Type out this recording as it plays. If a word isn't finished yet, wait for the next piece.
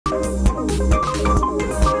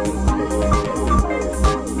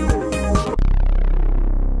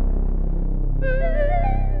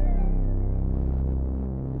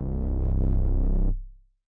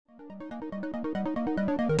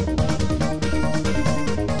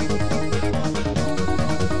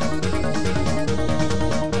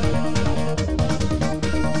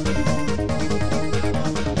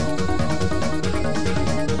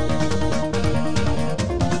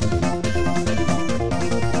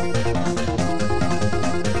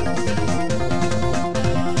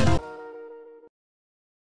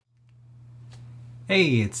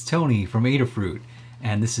Hey, it's Tony from Adafruit,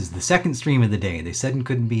 and this is the second stream of the day. They said it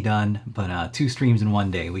couldn't be done, but 2 streams in one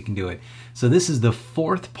day, we can do it. So this is the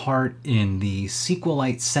 4th part in the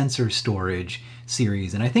SQLite sensor storage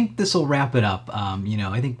series, and I think this will wrap it up.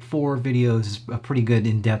 I think 4 videos is a pretty good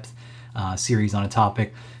in-depth series on a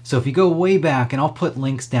topic. So if you go way back, and I'll put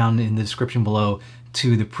links down in the description below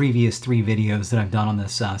to the previous 3 videos that I've done on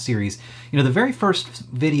this series. The very first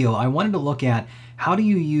video, I wanted to look at how do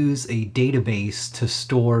you use a database to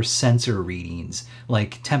store sensor readings,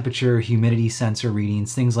 like temperature, humidity sensor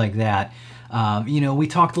readings, things like that. We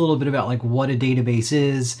talked a little bit about like what a database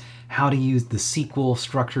is, how to use the SQL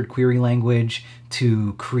structured query language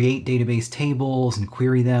to create database tables and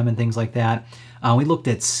query them and things like that. We looked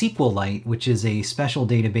at SQLite, which is a special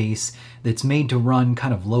database that's made to run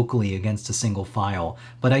kind of locally against a single file.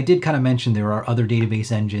 But I did kind of mention there are other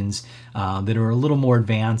database engines that are a little more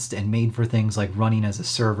advanced and made for things like running as a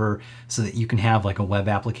server so that you can have like a web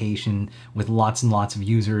application with lots and lots of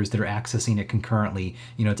users that are accessing it concurrently.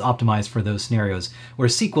 It's optimized for those scenarios.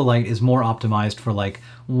 Whereas SQLite is more optimized for like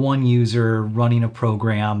one user running a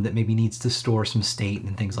program that maybe needs to store some state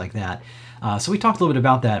and things like that. So we talked a little bit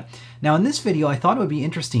about that. Now in this video, I thought it would be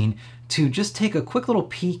interesting to just take a quick little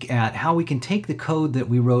peek at how we can take the code that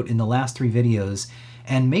we wrote in the last 3 videos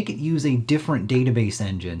and make it use a different database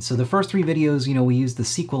engine. So the first 3 videos, we used the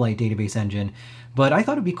SQLite database engine, but I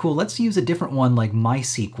thought it'd be cool, let's use a different one like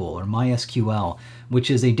MySQL or MySQL,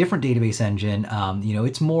 which is a different database engine.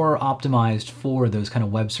 It's more optimized for those kind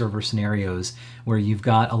of web server scenarios where you've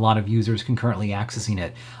got a lot of users concurrently accessing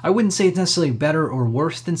it. I wouldn't say it's necessarily better or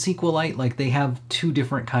worse than SQLite, like they have 2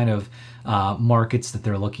 different kind of markets that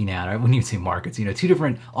they're looking at. I wouldn't even say markets, 2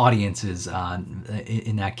 different audiences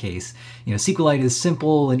in that case. SQLite is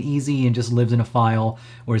simple and easy and just lives in a file,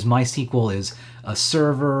 whereas MySQL is a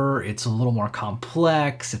server, it's a little more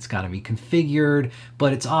complex, it's got to be configured,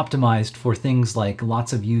 but it's optimized for things like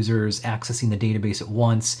lots of users accessing the database at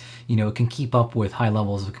once. It can keep up with high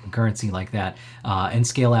levels of concurrency like that and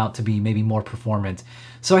scale out to be maybe more performant.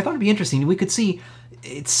 So I thought it'd be interesting. We could see,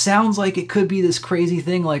 it sounds like it could be this crazy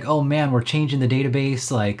thing like, oh man, we're changing the database,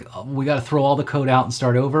 like we got to throw all the code out and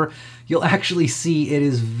start over. You'll actually see it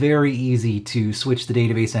is very easy to switch the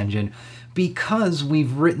database engine because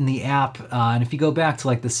we've written the app. And if you go back to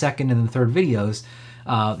like the 2nd and the 3rd videos,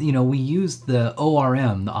 we used the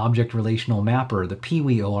ORM, the Object Relational Mapper, the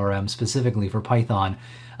Peewee ORM specifically for Python.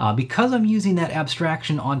 Because I'm using that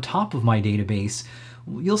abstraction on top of my database,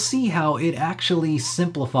 you'll see how it actually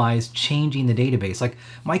simplifies changing the database. Like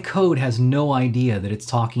my code has no idea that it's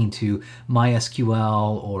talking to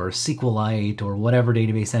MySQL or SQLite or whatever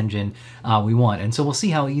database engine we want. And so we'll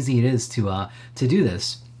see how easy it is to do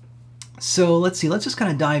this. So let's see, let's just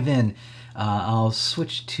kind of dive in. I'll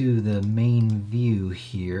switch to the main view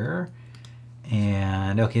here.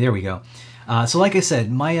 And okay, there we go. So like I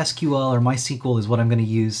said, MySQL or MySQL is what I'm going to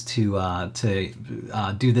use to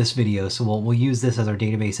do this video. So we'll use this as our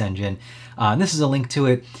database engine. And this is a link to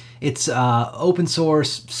it. It's open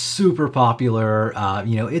source, super popular.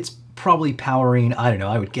 It's probably powering, I don't know,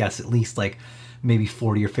 I would guess at least like maybe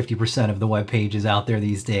 40 or 50% of the web pages out there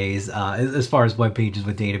these days, as far as web pages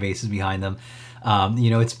with databases behind them.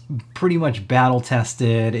 It's pretty much battle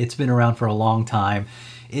tested. It's been around for a long time.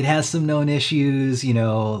 It has some known issues,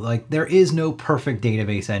 like there is no perfect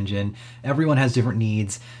database engine. Everyone has different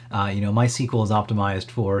needs. MySQL is optimized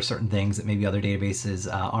for certain things that maybe other databases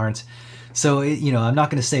aren't. So, I'm not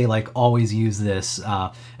going to say like always use this.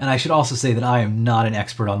 And I should also say that I am not an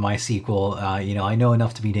expert on MySQL. I know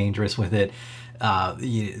enough to be dangerous with it.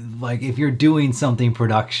 Like if you're doing something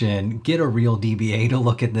production, get a real DBA to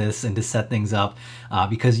look at this and to set things up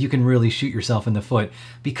because you can really shoot yourself in the foot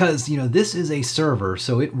because, this is a server,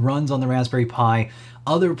 so it runs on the Raspberry Pi.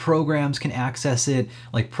 Other programs can access it,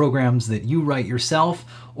 like programs that you write yourself,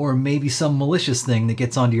 or maybe some malicious thing that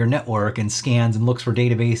gets onto your network and scans and looks for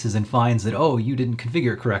databases and finds that, oh, you didn't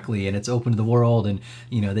configure it correctly and it's open to the world and,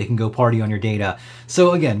 they can go party on your data.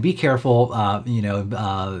 So again, be careful, learn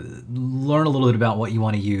a little bit about what you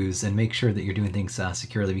want to use and make sure that you're doing things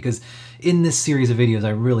securely because in this series of videos,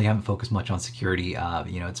 I really haven't focused much on security.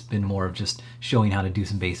 It's been more of just showing how to do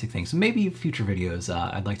some basic things. So maybe future videos,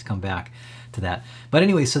 I'd like to come back to that. But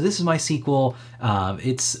anyway, so this is MySQL.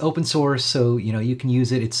 It's open source, so you can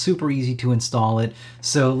use it. It's super easy to install it.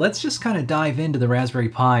 So let's just kind of dive into the Raspberry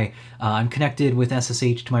Pi. I'm connected with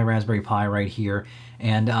SSH to my Raspberry Pi right here.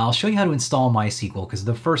 And I'll show you how to install MySQL because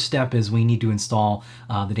the first step is we need to install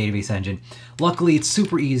the database engine. Luckily, it's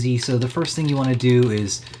super easy. So the first thing you want to do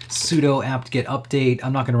is sudo apt-get update.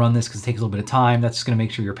 I'm not going to run this because it takes a little bit of time. That's just going to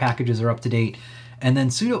make sure your packages are up to date. and then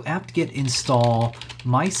sudo apt-get install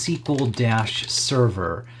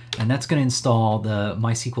mysql-server. And that's going to install the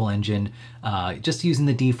MySQL engine, just using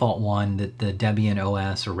the default one that the Debian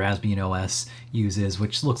OS or Raspbian OS uses,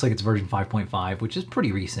 which looks like it's version 5.5, which is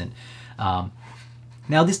pretty recent. Now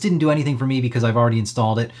this didn't do anything for me because I've already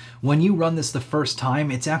installed it. When you run this the first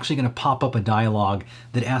time, it's actually going to pop up a dialog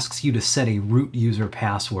that asks you to set a root user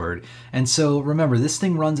password. And so remember, this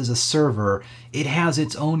thing runs as a server. It has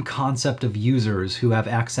its own concept of users who have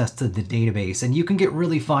access to the database, and you can get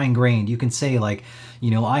really fine-grained. You can say like,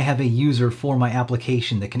 you know, I have a user for my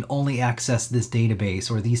application that can only access this database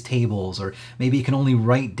or these tables, or maybe it can only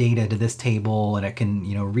write data to this table and it can,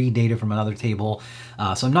 you know, read data from another table.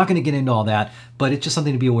 So I'm not going to get into all that, but it's just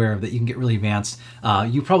something to be aware of that you can get really advanced.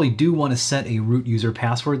 You probably do want to set a root user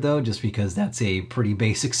password though, just because that's a pretty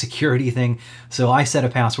basic security thing. So I set a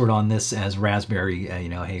password on this as Raspberry, you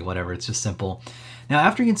know, hey, whatever, it's just simple. Now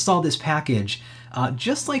after you install this package,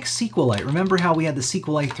 just like SQLite, remember how we had the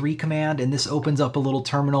SQLite 3 command, and this opens up a little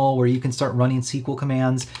terminal where you can start running SQL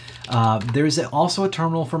commands. There's also a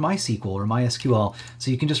terminal for MySQL or MySQL,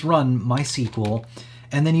 so you can just run MySQL.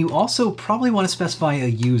 And then you also probably want to specify a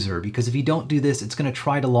user, because if you don't do this, it's going to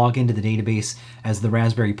try to log into the database as the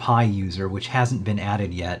Raspberry Pi user, which hasn't been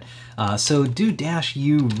added yet. So do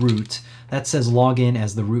 -u root, that says login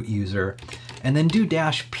as the root user. And then do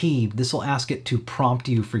 -p, this will ask it to prompt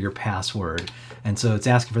you for your password. And so it's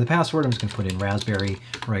asking for the password. I'm just going to put in Raspberry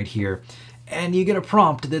right here. And you get a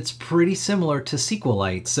prompt that's pretty similar to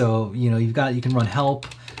SQLite. So, you know, you can run help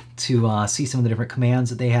to see some of the different commands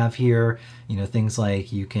that they have here. You know, things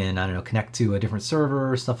like you can, I don't know, connect to a different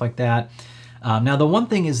server, stuff like that. Now, the one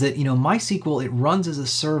thing is that, you know, MySQL, it runs as a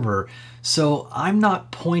server, so I'm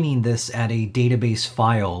not pointing this at a database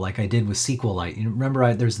file like I did with SQLite. You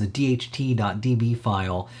remember, there's the dht.db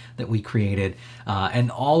file that we created,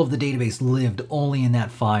 and all of the database lived only in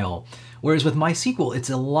that file. Whereas with MySQL,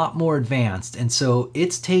 it's a lot more advanced, and so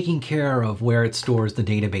it's taking care of where it stores the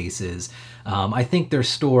databases. I think they're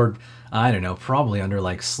stored, I don't know, probably under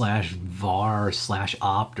like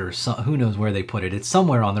 /var/opt or who knows where they put it. It's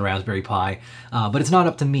somewhere on the Raspberry Pi, but it's not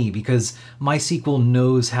up to me because MySQL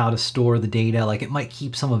knows how to store the data. Like, it might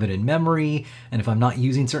keep some of it in memory, and if I'm not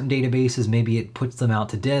using certain databases, maybe it puts them out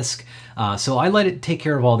to disk. So I let it take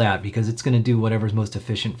care of all that because it's going to do whatever's most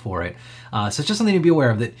efficient for it. So it's just something to be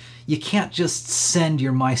aware of, that you can't just send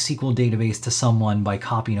your MySQL database to someone by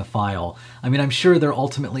copying a file. I mean, I'm sure there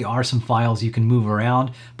ultimately are some files you can move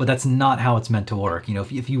around, but that's not how it's meant to work. You know,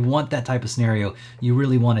 if you want that type of scenario, you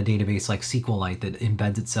really want a database like SQLite that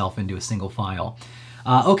embeds itself into a single file.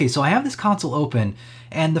 Okay, so I have this console open,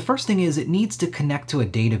 and the first thing is it needs to connect to a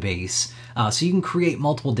database. So you can create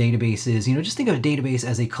multiple databases. You know, just think of a database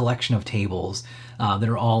as a collection of tables that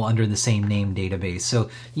are all under the same name database. So,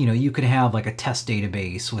 you know, you could have like a test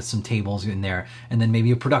database with some tables in there, and then maybe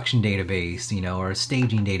a production database, you know, or a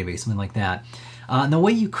staging database, something like that. And the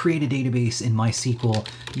way you create a database in MySQL,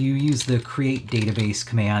 you use the create database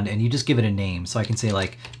command and you just give it a name. So I can say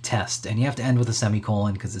like test, and you have to end with a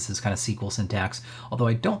semicolon because this is kind of SQL syntax, although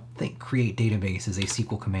I don't think create database is a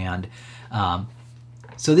SQL command.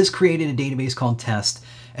 So this created a database called test,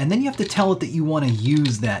 and then you have to tell it that you want to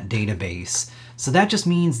use that database. So that just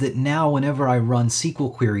means that now whenever I run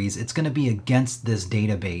SQL queries, it's going to be against this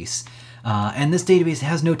database. And this database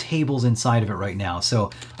has no tables inside of it right now.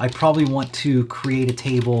 So I probably want to create a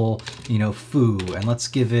table, you know, foo, and let's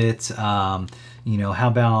give it, you know, how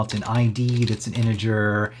about an ID that's an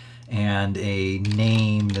integer and a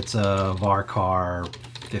name that's a varchar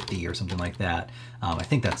 50 or something like that. I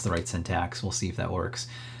think that's the right syntax. We'll see if that works.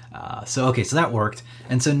 Okay, so that worked.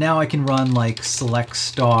 And so now I can run like select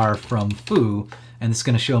star from foo, and it's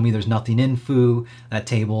going to show me there's nothing in foo, that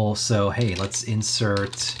table. So hey, let's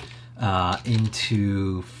insert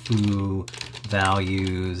into foo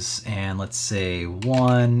values, and let's say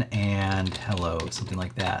 1 and hello, something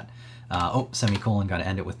like that. Oh, semicolon, got to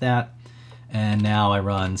end it with that. And now I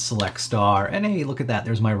run select star, and hey, look at that,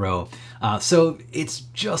 there's my row. So it's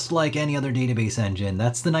just like any other database engine.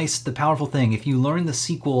 That's the powerful thing. If you learn the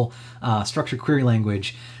SQL structured query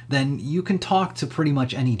language, then you can talk to pretty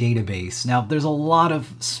much any database. Now, there's a lot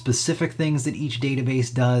of specific things that each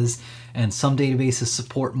database does, and some databases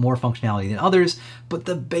support more functionality than others, but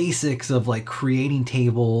the basics of like creating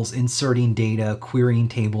tables, inserting data, querying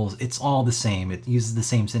tables, it's all the same. It uses the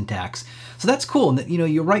same syntax. So that's cool. And you know,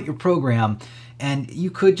 you write your program, And you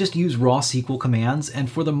could just use raw SQL commands, and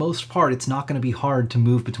for the most part, it's not going to be hard to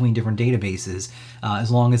move between different databases as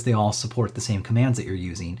long as they all support the same commands that you're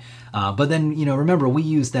using. But then, remember, we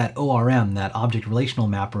use that ORM, that object relational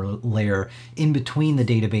mapper layer, in between the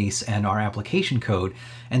database and our application code.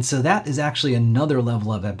 And so that is actually another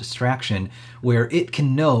level of abstraction where it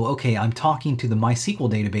can know, okay, I'm talking to the MySQL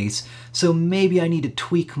database, so maybe I need to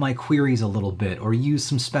tweak my queries a little bit or use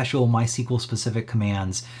some special MySQL specific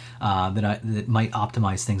commands that might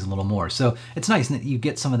optimize things a little more. So it's nice that you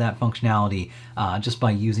get some of that functionality just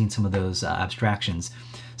by using some of those abstractions.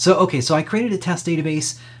 So, okay, so I created a test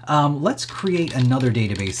database. Let's create another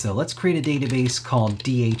database though. Let's create a database called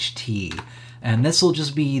DHT. And this will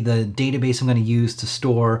just be the database I'm going to use to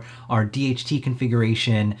store our DHT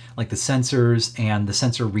configuration, like the sensors and the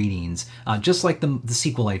sensor readings, just like the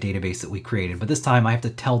SQLite database that we created. But this time I have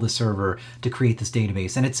to tell the server to create this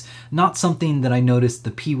database. And it's not something that I noticed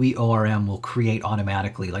the Pee-wee ORM will create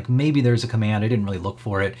automatically. Like maybe there's a command, I didn't really look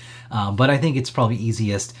for it, but I think it's probably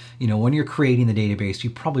easiest, when you're creating the database,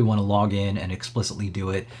 you probably want to log in and explicitly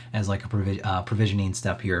do it as like a provisioning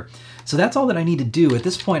step here. So that's all that I need to do. At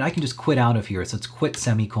this point, I can just quit out of here. So it's quit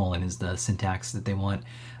semicolon is the syntax that they want.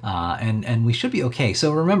 And we should be okay.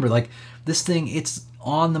 So remember, like this thing, it's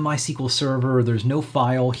on the MySQL server. There's no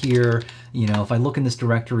file here. If I look in this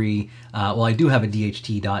directory, well, I do have a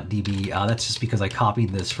dht.db. That's just because I copied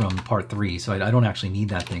this from part 3. So I don't actually need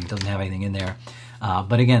that thing. It doesn't have anything in there.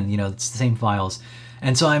 But again, it's the same files.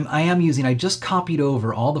 And so I just copied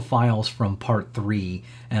over all the files from part 3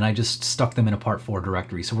 and I just stuck them in a part 4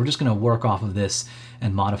 directory. So we're just going to work off of this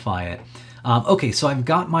and modify it. Okay, so I've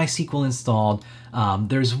got MySQL installed.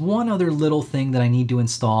 There's one other little thing that I need to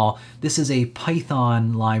install. This is a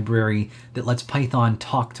Python library that lets Python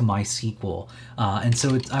talk to MySQL. And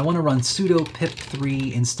so I want to run sudo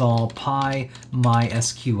pip3 install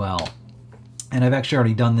pymysql. And I've actually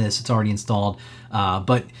already done this, it's already installed.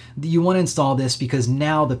 But you want to install this because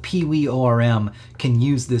now the Pee-wee ORM can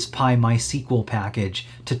use this pymysql package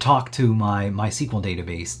to talk to my MySQL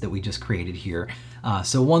database that we just created here.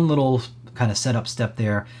 So one little kind of setup step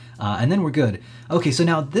there, and then we're good. Okay, so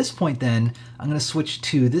now at this point then, I'm going to switch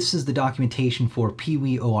to, this is the documentation for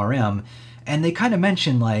Pee-wee ORM. And they kind of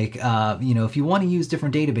mention like, if you want to use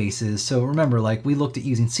different databases, so remember, like we looked at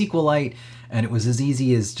using SQLite, and it was as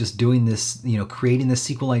easy as just doing this, creating this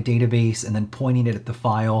SQLite database and then pointing it at the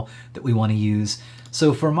file that we want to use.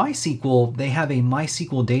 So for MySQL, they have a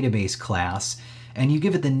MySQL database class, and you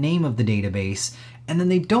give it the name of the database, and then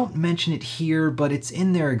they don't mention it here, but it's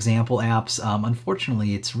in their example apps.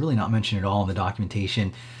 Unfortunately, it's really not mentioned at all in the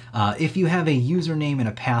documentation. If you have a username and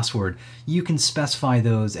a password, you can specify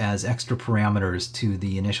those as extra parameters to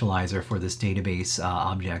the initializer for this database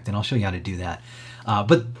object, and I'll show you how to do that.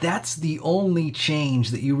 But that's the only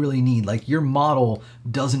change that you really need. Like your model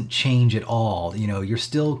doesn't change at all. You're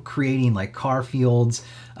still creating like car fields,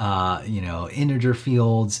 integer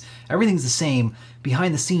fields, everything's the same.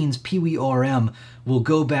 Behind the scenes, Pee-wee ORM will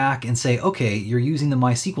go back and say, okay, you're using the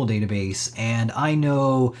MySQL database, and I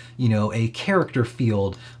know, a character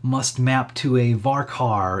field must map to a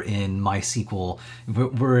varchar in MySQL,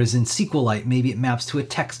 whereas in SQLite, maybe it maps to a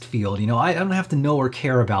text field. I don't have to know or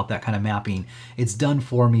care about that kind of mapping. It's done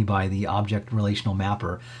for me by the object relational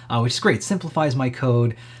mapper, which is great. Simplifies my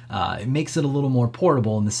code. It makes it a little more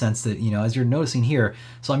portable in the sense that, as you're noticing here,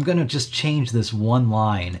 so I'm going to just change this one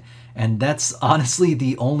line. And that's honestly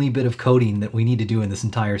the only bit of coding that we need to do in this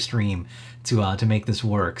entire stream to make this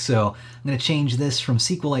work. So I'm going to change this from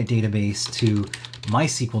SQLite database to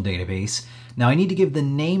MySQL database. Now I need to give the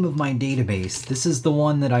name of my database. This is the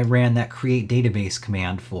one that I ran that create database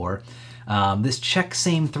command for. This check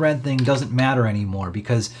same thread thing doesn't matter anymore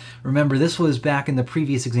because remember, this was back in the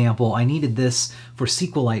previous example. I needed this for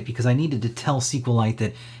SQLite because I needed to tell SQLite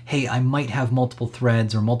that, hey, I might have multiple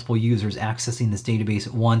threads or multiple users accessing this database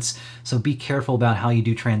at once, so be careful about how you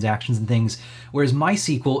do transactions and things. Whereas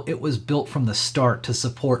MySQL, it was built from the start to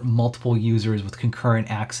support multiple users with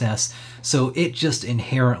concurrent access, so it just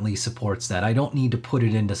inherently supports that. I don't need to put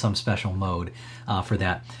it into some special mode for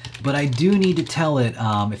that. But I do need to tell it,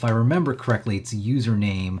 if I remember correctly, it's a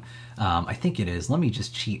username. I think it is. Let me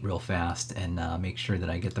just cheat real fast and make sure that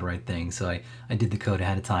I get the right thing. So I did the code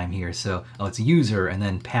ahead of time here. So, it's user and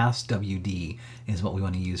then pass WD is what we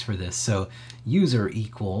want to use for this. So user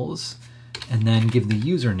equals, and then give the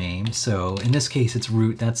username. So in this case, it's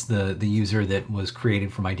root. That's the user that was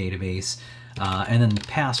created for my database. and then the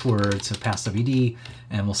password, so passwd,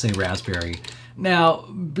 and we'll say Raspberry. Now,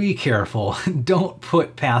 be careful. Don't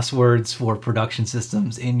put passwords for production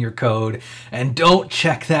systems in your code, and don't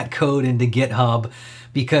check that code into GitHub,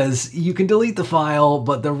 because you can delete the file,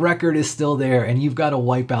 but the record is still there, and you've got to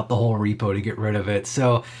wipe out the whole repo to get rid of it.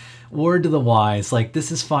 So, word to the wise, like,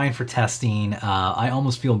 this is fine for testing. I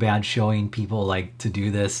almost feel bad showing people like to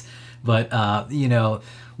do this, but you know,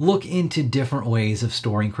 look into different ways of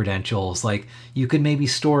storing credentials. Like, you could maybe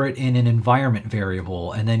store it in an environment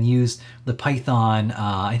variable and then use the Python,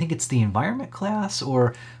 I think it's the environment class,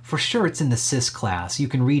 or for sure it's in the sys class. You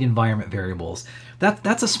can read environment variables.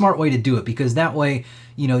 That's a smart way to do it, because that way,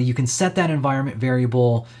 you know, you can set that environment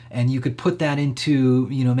variable and you could put that into,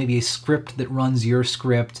 you know, maybe a script that runs your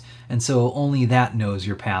script, and so only that knows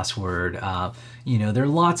your password. You know, there are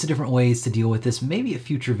lots of different ways to deal with this. Maybe a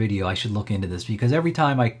future video I should look into this, because every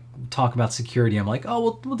time I talk about security, I'm like,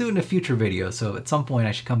 oh, we'll do it in a future video. So at some point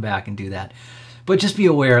I should come back and do that. But just be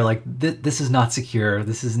aware, like, this is not secure.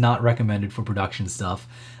 This is not recommended for production stuff.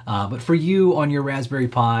 But for you on your Raspberry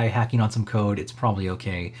Pi, hacking on some code, it's probably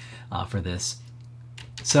okay for this.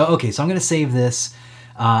 So, okay, so I'm going to save this.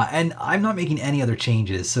 And I'm not making any other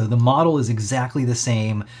changes. So the model is exactly the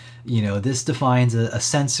same. You know, this defines a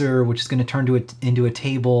sensor, which is going to turn into a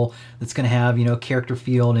table that's going to have, you know, character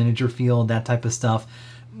field, integer field, that type of stuff.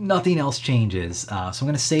 Nothing else changes. So I'm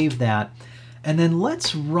going to save that. And then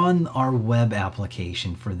let's run our web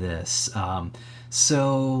application for this.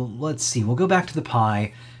 So let's see, we'll go back to the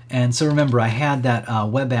Pi. And so remember, I had that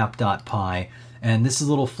webapp.py, and this is a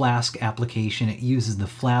little Flask application. It uses the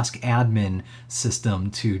Flask admin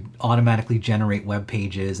system to automatically generate web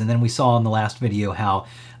pages. And then we saw in the last video how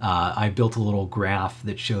I built a little graph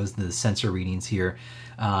that shows the sensor readings here.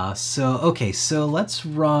 Okay, so let's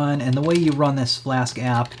run, and the way you run this Flask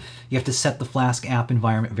app, you have to set the Flask app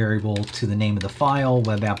environment variable to the name of the file,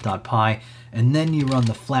 webapp.py, and then you run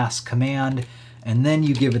the Flask command, and then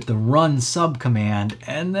you give it the run subcommand,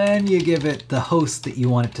 and then you give it the host that you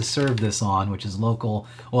want it to serve this on, which is local,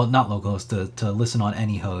 well, not localhost, to listen on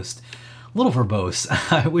any host. A little verbose.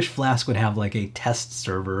 I wish Flask would have like a test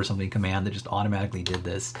server or something command that just automatically did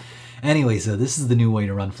this. Anyway, so this is the new way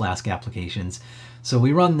to run Flask applications. So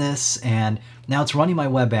we run this, and now it's running my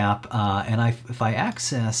web app, and if I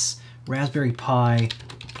access Raspberry Pi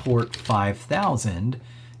port 5000,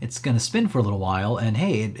 it's going to spin for a little while, and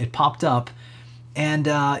hey, it popped up. And,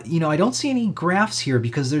 you know, I don't see any graphs here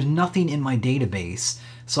because there's nothing in my database.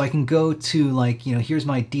 So I can go to, like, you know, here's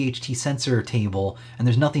my DHT sensor table, and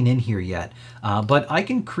there's nothing in here yet. But I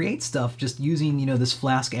can create stuff just using, you know, this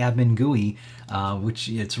Flask admin GUI, which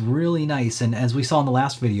it's really nice. And as we saw in the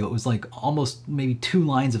last video, it was like almost maybe 2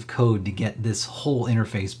 lines of code to get this whole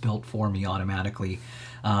interface built for me automatically.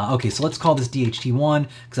 Okay, so let's call this DHT1,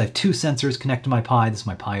 because I have 2 sensors connected to my Pi. This is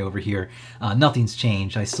my Pi over here. Nothing's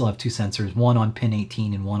changed. I still have 2 sensors, one on pin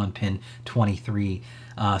 18 and one on pin 23.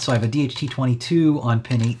 So I have a DHT22 on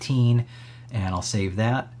pin 18, and I'll save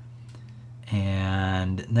that.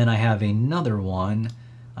 And then I have another one.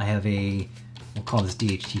 I have we'll call this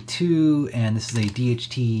DHT2, and this is a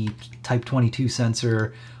DHT type 22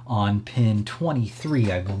 sensor on pin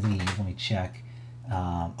 23, I believe. Let me check.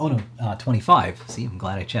 25. See, I'm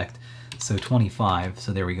glad I checked. So 25.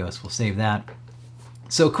 So there we go. So we'll save that.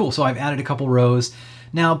 So cool. So I've added a couple rows.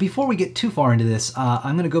 Now, before we get too far into this,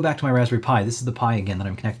 I'm going to go back to my Raspberry Pi. This is the Pi again that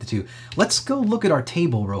I'm connected to. Let's go look at our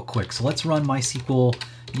table real quick. So let's run MySQL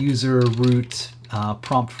user root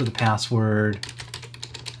prompt for the password.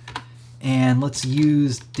 And let's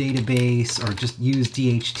use database, or just use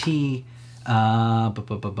DHT.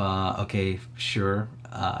 Okay, sure.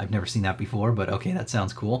 I've never seen that before, but okay, that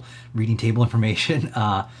sounds cool. Reading table information.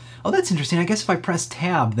 Oh, that's interesting. I guess if I press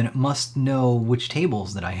tab, then it must know which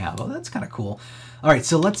tables that I have. Oh, that's kind of cool. All right,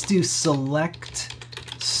 so let's do select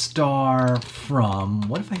star from,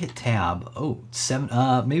 what if I hit tab? Oh,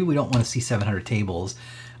 maybe we don't want to see 700 tables.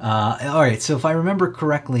 All right, so if I remember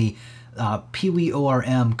correctly,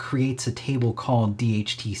 PWORM creates a table called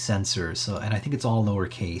DHT sensors. So, and I think it's all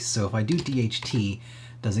lowercase. So if I do DHT,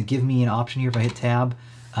 does it give me an option here if I hit tab?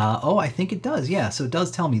 Oh, I think it does. Yeah, so it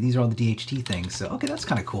does tell me these are all the DHT things. So, okay, that's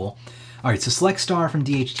kind of cool. All right, so select star from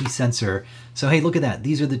DHT sensor. So, hey, look at that.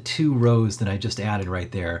 These are the 2 rows that I just added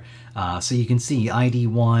right there. So you can see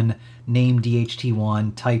ID1, name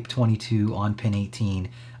DHT1, type 22 on pin 18.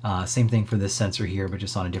 Same thing for this sensor here, but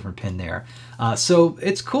just on a different pin there. So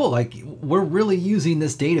it's cool. Like, we're really using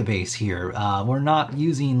this database here. We're not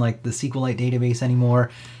using like the SQLite database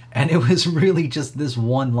anymore. And it was really just this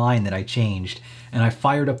one line that I changed. And I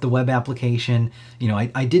fired up the web application. You know,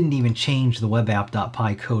 I didn't even change the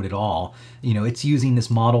webapp.py code at all. You know, it's using this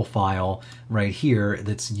model file right here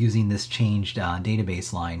that's using this changed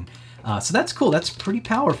database line. So that's cool. That's pretty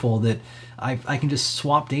powerful that I can just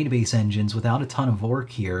swap database engines without a ton of work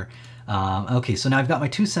here. Okay, so now I've got my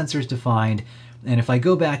two sensors defined. And if I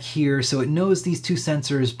go back here, so it knows these two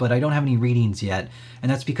sensors, but I don't have any readings yet. And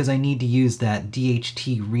that's because I need to use that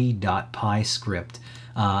dht-read.py script.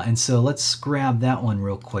 And so let's grab that one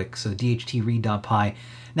real quick. So dht-read.py.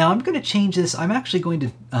 Now I'm going to change this. I'm actually going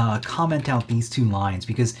to comment out these two lines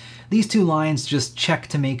because these two lines just check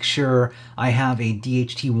to make sure I have a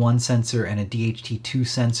DHT1 sensor and a DHT2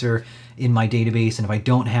 sensor in my database. And if I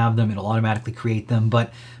don't have them, it'll automatically create them.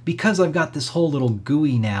 But because I've got this whole little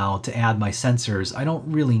GUI now to add my sensors, I don't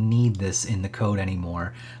really need this in the code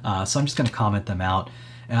anymore. So I'm just going to comment them out.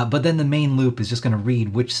 But then the main loop is just going to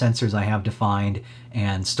read which sensors I have defined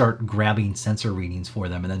and start grabbing sensor readings for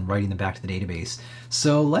them and then writing them back to the database.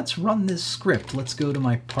 So let's run this script. Let's go to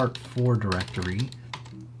my part4 directory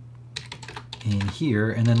in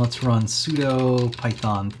here, and then let's run sudo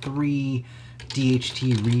python3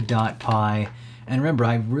 dht-read.py. And remember,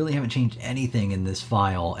 I really haven't changed anything in this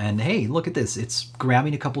file. And hey, look at this. It's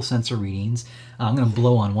grabbing a couple sensor readings. I'm going to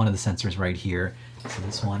blow on one of the sensors right here. So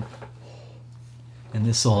this one. And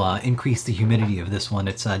this will increase the humidity of this one.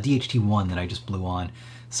 It's DHT1 that I just blew on.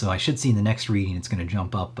 So I should see in the next reading it's going to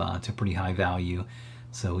jump up to a pretty high value.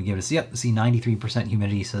 So we give us, yep, see 93%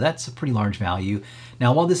 humidity. So that's a pretty large value.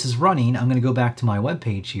 Now while this is running, I'm going to go back to my web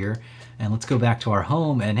page here. And let's go back to our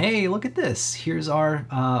home. And hey, look at this. Here's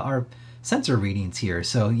our sensor readings here.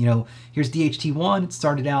 So, you know, here's DHT1. It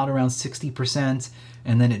started out around 60%.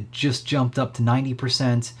 And then it just jumped up to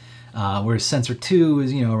 90%. Whereas sensor 2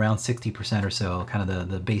 is, you know, around 60% or so, kind of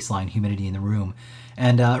the baseline humidity in the room.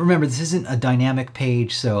 And remember, this isn't a dynamic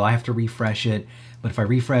page, so I have to refresh it. But if I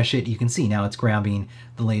refresh it, you can see now it's grabbing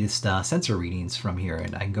the latest sensor readings from here.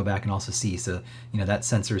 And I can go back and also see, so, you know, that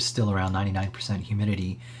sensor is still around 99%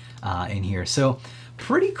 humidity in here. So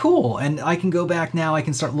pretty cool. And I can go back now, I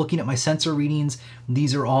can start looking at my sensor readings.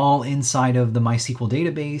 These are all inside of the MySQL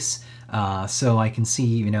database. So I can see,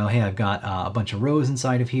 you know, hey, I've got a bunch of rows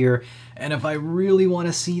inside of here. And if I really want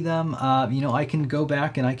to see them, you know, I can go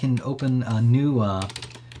back and I can open a new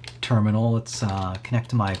terminal. Let's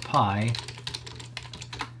connect to my Pi.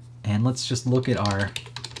 And let's just look at our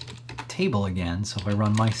table again. So if I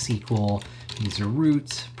run MySQL, user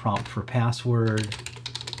root, prompt for password,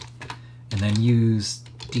 and then use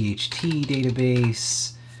DHT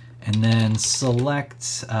database, and then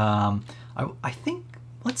select, I think,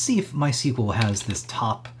 let's see if MySQL has this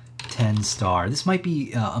top 10 star. This might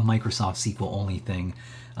be a Microsoft SQL only thing.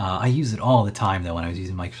 I use it all the time though when I was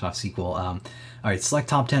using Microsoft SQL. All right, select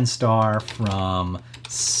top 10 star from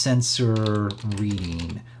sensor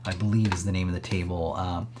reading, I believe is the name of the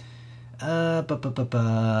table.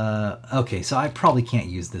 Okay, so I probably can't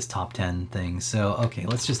use this top 10 thing. So, okay,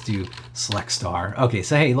 let's just do select star. Okay,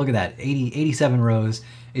 so hey, look at that, 87 rows.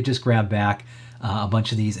 It just grabbed back a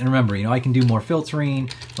bunch of these. And remember, you know, I can do more filtering.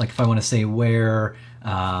 Like if I want to say where,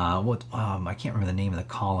 I can't remember the name of the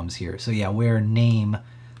columns here. So yeah, where name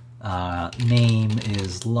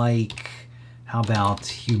is like, how about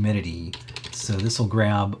humidity? So this will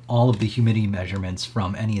grab all of the humidity measurements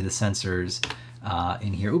from any of the sensors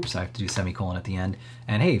in here. Oops, I have to do semicolon at the end.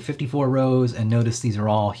 And hey, 54 rows, and notice these are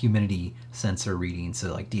all humidity sensor readings.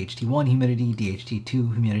 So like DHT1 humidity,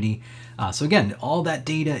 DHT2 humidity. So again, all that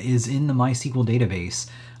data is in the MySQL database.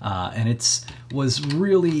 And it was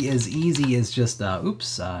really as easy as just,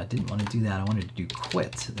 oops, didn't want to do that. I wanted to do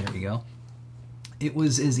quit. There we go. It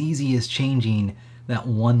was as easy as changing that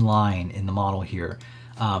one line in the model here.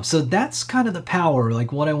 So that's kind of the power,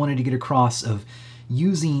 like what I wanted to get across of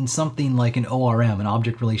using something like an ORM, an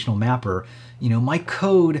object relational mapper. You know, my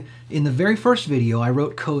code in the very first video, I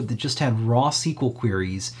wrote code that just had raw SQL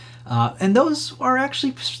queries. And those are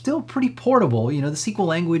actually still pretty portable. You know, the SQL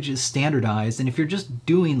language is standardized, and if you're just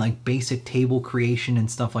doing like basic table creation and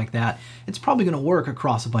stuff like that, it's probably going to work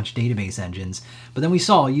across a bunch of database engines. But then we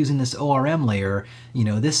saw using this ORM layer, you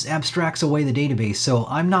know, this abstracts away the database. So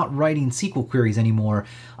I'm not writing SQL queries anymore.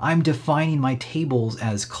 I'm defining my tables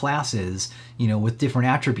as classes, you know, with different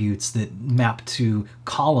attributes that map to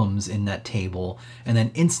columns in that table, and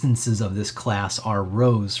then instances of this class are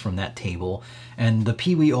rows from that table. And the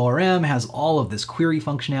PWORM has all of this query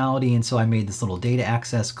functionality, and so I made this little data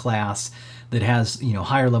access class that has, you know,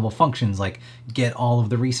 higher level functions like get all of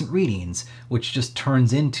the recent readings, which just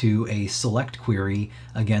turns into a select query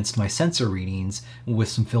against my sensor readings with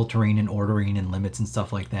some filtering and ordering and limits and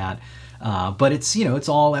stuff like that. But it's, you know, it's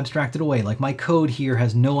all abstracted away. Like my code here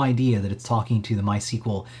has no idea that it's talking to the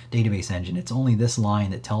MySQL database engine. It's only this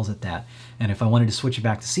line that tells it that. And if I wanted to switch it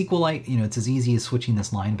back to SQLite, you know, it's as easy as switching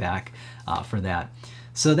this line back for that.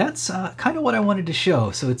 So that's kind of what I wanted to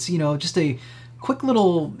show. So it's, you know, just a quick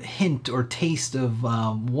little hint or taste of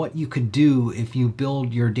what you could do if you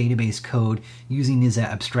build your database code using these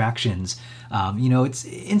abstractions. You know, it's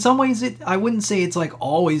in some ways I wouldn't say it's like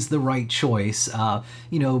always the right choice.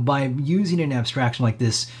 You know, by using an abstraction like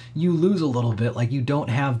this, you lose a little bit. Like you don't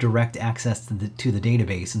have direct access to the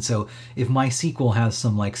database, and so if MySQL has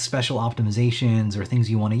some like special optimizations or things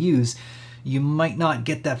you want to use, you might not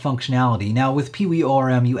get that functionality. Now with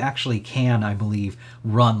PWORM, you actually can, I believe,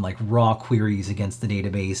 run like raw queries against the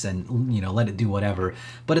database and, you know, let it do whatever.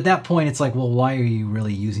 But at that point, it's like, well, why are you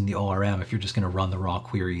really using the ORM if you're just going to run the raw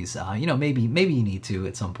queries? You know, maybe you need to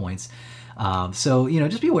at some points. So, you know,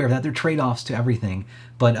 just be aware of that. There are trade-offs to everything.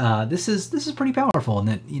 But this is pretty powerful, and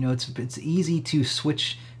that, you know, it's easy to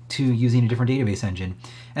switch to using a different database engine.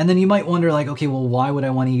 And then you might wonder like, okay, well, why would I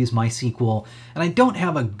want to use MySQL? And I don't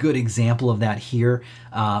have a good example of that here,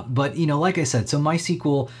 but you know, like I said, so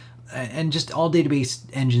MySQL and just all database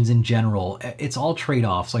engines in general, it's all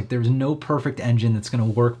trade-offs. Like there's no perfect engine that's going to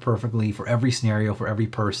work perfectly for every scenario, for every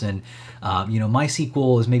person. You know,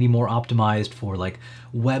 MySQL is maybe more optimized for like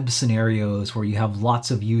web scenarios where you have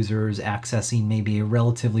lots of users accessing maybe a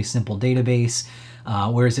relatively simple database.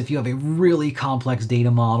 Whereas if you have a really complex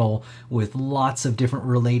data model with lots of different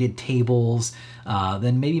related tables,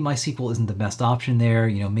 then maybe MySQL isn't the best option there.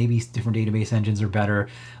 You know, maybe different database engines are better.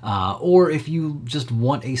 Or if you just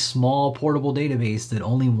want a small portable database that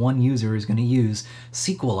only one user is going to use,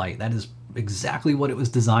 SQLite, that is exactly what it was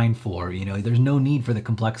designed for. You know, there's no need for the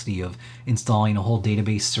complexity of installing a whole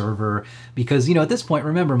database server because, you know, at this point,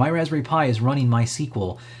 remember, my Raspberry Pi is running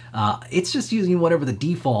MySQL. It's just using whatever the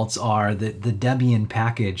defaults are that the Debian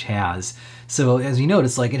package has. So as you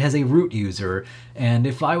notice, like it has a root user, and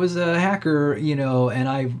if I was a hacker, you know, and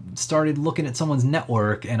I started looking at someone's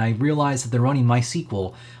network and I realized that they're running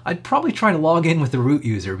MySQL, I'd probably try to log in with the root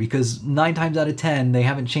user because 9 times out of 10 they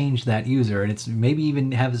haven't changed that user, and it's maybe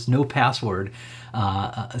even has no password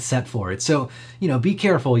set for it. So, you know, be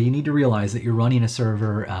careful. You need to realize that you're running a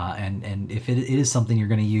server, and if it is something you're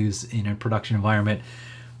going to use in a production environment,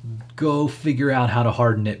 go figure out how to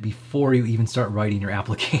harden it before you even start writing your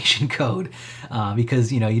application code,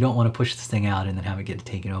 because, you know, you don't want to push this thing out and then have it get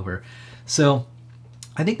taken over. So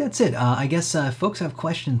I think that's it. I guess if folks have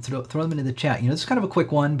questions, throw them into the chat. You know, it's kind of a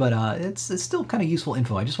quick one, but it's still kind of useful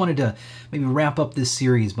info. I just wanted to maybe wrap up this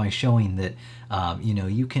series by showing that, you know,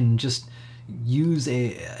 you can just use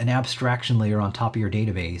an abstraction layer on top of your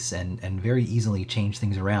database and very easily change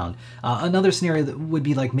things around. Another scenario that would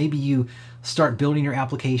be like maybe you start building your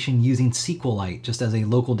application using SQLite just as a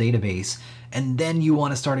local database, and then you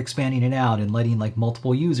want to start expanding it out and letting like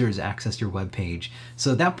multiple users access your web page.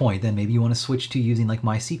 So at that point, then maybe you want to switch to using like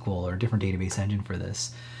MySQL or a different database engine for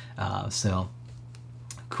this. So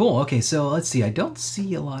cool. Okay, so let's see. I don't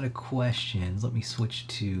see a lot of questions. Let me switch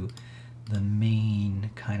to the main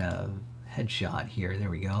kind of headshot here. There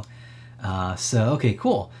we go. So, okay,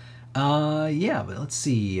 cool. Yeah, but let's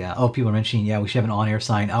see. Oh, people are mentioning, yeah, we should have an on-air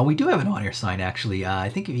sign. We do have an on-air sign, actually. I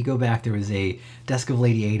think if you go back, there was a Desk of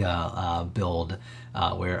Lady Ada build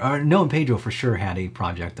where Noah and Pedro for sure had a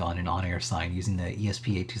project on an on-air sign using the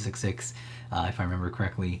ESP8266, if I remember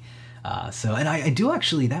correctly. So, and I do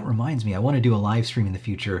actually, that reminds me, I want to do a live stream in the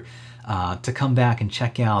future to come back and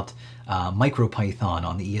check out MicroPython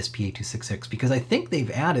on the ESP8266, because I think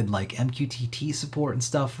they've added like MQTT support and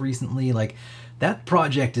stuff recently. Like that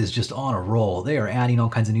project is just on a roll. They are adding all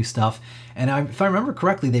kinds of new stuff. And if I remember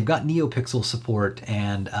correctly, they've got NeoPixel support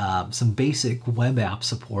and some basic web app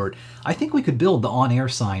support. I think we could build the on-air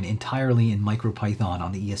sign entirely in MicroPython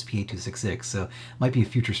on the ESP8266. So it might be a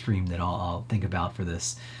future stream that I'll think about for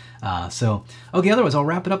this. So, okay, otherwise I'll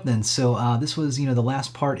wrap it up then. So this was, you know, the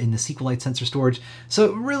last part in the SQLite sensor storage.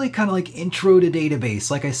 So really kind of like intro to database.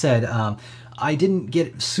 Like I said, I didn't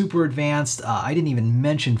get super advanced. I didn't even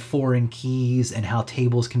mention foreign keys and how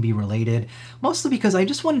tables can be related, mostly because I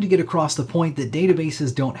just wanted to get across the point that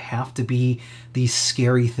databases don't have to be these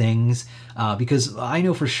scary things. Because I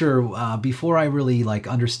know for sure, before I really like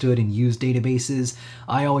understood and used databases,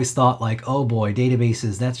 I always thought like, oh boy,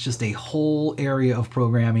 databases, that's just a whole area of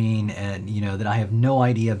programming, and you know, that I have no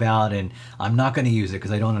idea about, and I'm not going to use it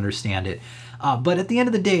because I don't understand it. But at the end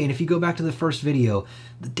of the day, and if you go back to the first video,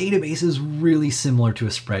 the database is really similar to a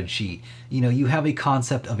spreadsheet. You know, you have a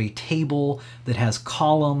concept of a table that has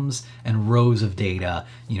columns and rows of data.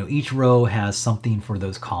 You know, each row has something for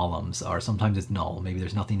those columns, or sometimes it's null. Maybe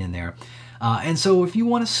there's nothing in there. And so if you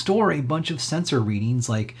want to store a bunch of sensor readings,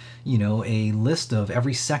 like, you know, a list of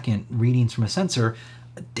every second readings from a sensor,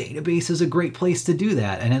 a database is a great place to do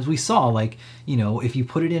that. And as we saw, like, you know, if you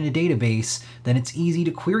put it in a database, then it's easy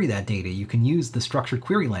to query that data. You can use the structured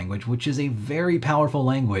query language, which is a very powerful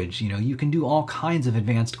language. You know, you can do all kinds of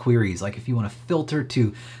advanced queries, like if you want to filter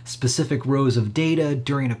to specific rows of data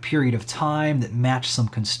during a period of time that match some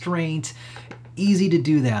constraint. Easy to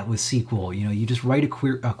do that with SQL. You know, you just write a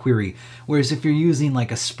query. Whereas if you're using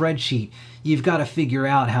like a spreadsheet, you've got to figure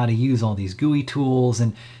out how to use all these GUI tools.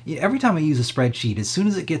 And every time I use a spreadsheet, as soon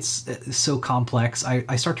as it gets so complex,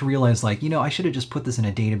 I start to realize, like, you know, I should have just put this in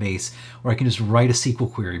a database, or I can just write a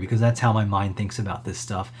SQL query, because that's how my mind thinks about this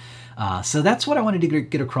stuff. So that's what I wanted to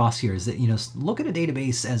get across here, is that, you know, look at a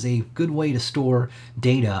database as a good way to store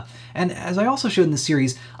data. And as I also showed in the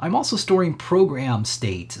series, I'm also storing program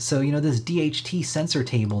state. So, you know, this DHT sensor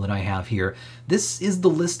table that I have here, this is the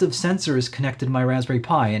list of sensors connected to my Raspberry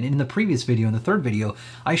Pi. And in the previous video, in the third video,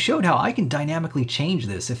 I showed how I can dynamically change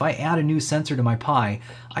this. If I add a new sensor to my Pi,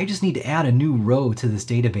 I just need to add a new row to this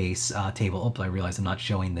database table. Oops, I realize I'm not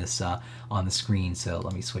showing this on the screen, so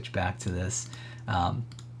let me switch back to this.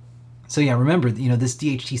 So yeah, remember, you know, this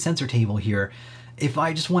DHT sensor table here, if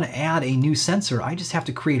I just want to add a new sensor, I just have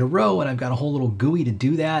to create a row, and I've got a whole little GUI to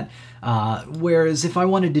do that. Whereas if I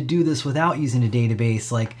wanted to do this without using a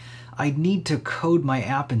database, like, I'd need to code my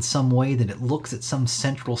app in some way that it looks at some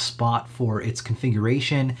central spot for its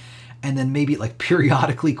configuration, and then maybe it like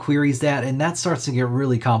periodically queries that, and that starts to get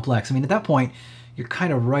really complex. I mean, at that point, you're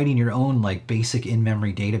kind of writing your own like basic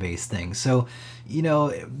in-memory database thing. So, you know,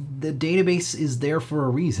 the database is there for a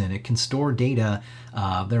reason. It can store data.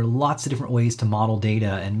 There are lots of different ways to model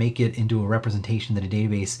data and make it into a representation that a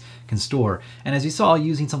database can store. And as you saw,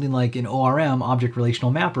 using something like an ORM, object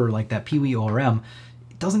relational mapper, like that Pewee ORM,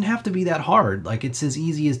 it doesn't have to be that hard. Like, it's as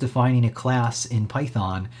easy as defining a class in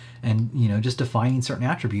Python and, you know, just defining certain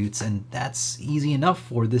attributes, and that's easy enough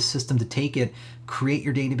for this system to take it, create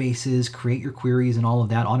your databases, create your queries and all of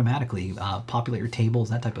that automatically, populate your tables,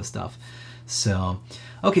 that type of stuff. So,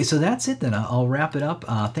 okay, so that's it then. I'll wrap it up.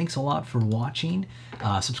 Thanks a lot for watching.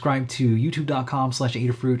 Subscribe to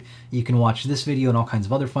youtube.com/Adafruit. You can watch this video and all kinds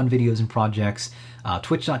of other fun videos and projects.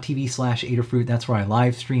 Twitch.tv/Adafruit. That's where I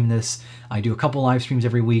live stream this. I do a couple live streams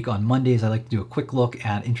every week. On Mondays, I like to do a quick look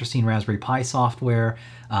at interesting Raspberry Pi software.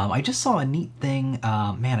 I just saw a neat thing.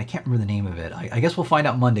 Man, I can't remember the name of it. I guess we'll find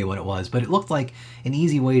out Monday what it was, but it looked like an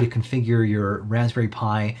easy way to configure your Raspberry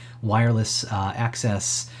Pi wireless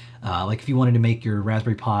access. Like if you wanted to make your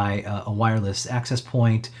Raspberry Pi a wireless access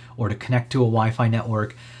point, or to connect to a Wi-Fi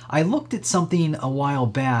network. I looked at something a while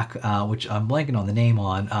back, which I'm blanking on the name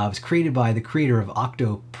on. It was created by the creator of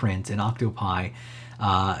Octoprint and OctoPi.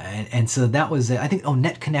 And so that was, I think,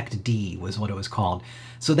 NetConnect D was what it was called.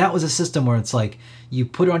 So that was a system where it's like you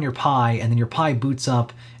put it on your Pi, and then your Pi boots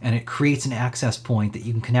up and it creates an access point that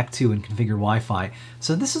you can connect to and configure Wi-Fi.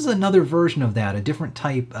 So this is another version of that, a different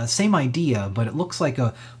type, same idea, but it looks like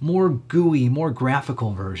a more GUI, more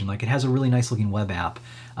graphical version. Like, it has a really nice looking web app.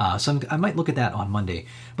 So I might look at that on Monday.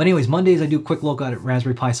 But anyways, Mondays I do a quick look at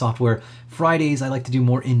Raspberry Pi software. Fridays I like to do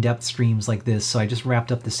more in-depth streams like this. So I just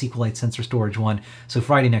wrapped up the SQLite sensor storage one. So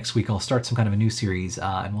Friday next week I'll start some kind of a new series,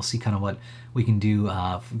 and we'll see kind of what we can do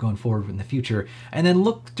going forward in the future. And then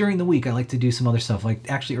look during the week, I like to do some other stuff. Like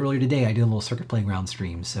actually earlier today I did a little Circuit Playground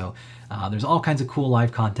stream. So there's all kinds of cool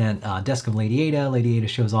live content. Desk of Lady Ada. Lady Ada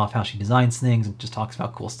shows off how she designs things and just talks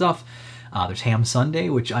about cool stuff. There's Ham Sunday,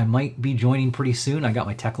 which I might be joining pretty soon. I got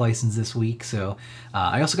my tech license this week, so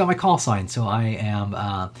I also got my call sign, so I am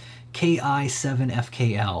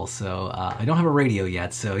KI7FKL, so I don't have a radio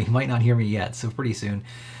yet, so you might not hear me yet, so pretty soon.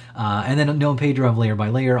 And then Noam Pedro of Layer by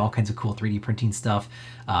Layer, all kinds of cool 3D printing stuff.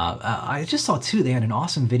 I just saw too, they had an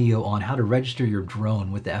awesome video on how to register your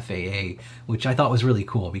drone with the FAA, which I thought was really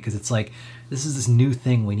cool, because it's like, this is this new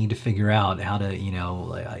thing we need to figure out how to, you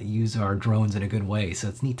know, use our drones in a good way. So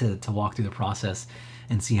it's neat to walk through the process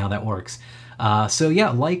and see how that works. So yeah,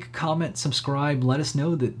 like, comment, subscribe, let us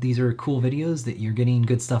know that these are cool videos, that you're getting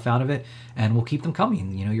good stuff out of it, and we'll keep them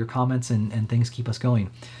coming. You know, your comments and things keep us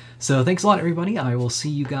going. So thanks a lot, everybody. I will see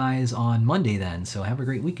you guys on Monday then. So have a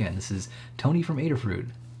great weekend. This is Tony from Adafruit.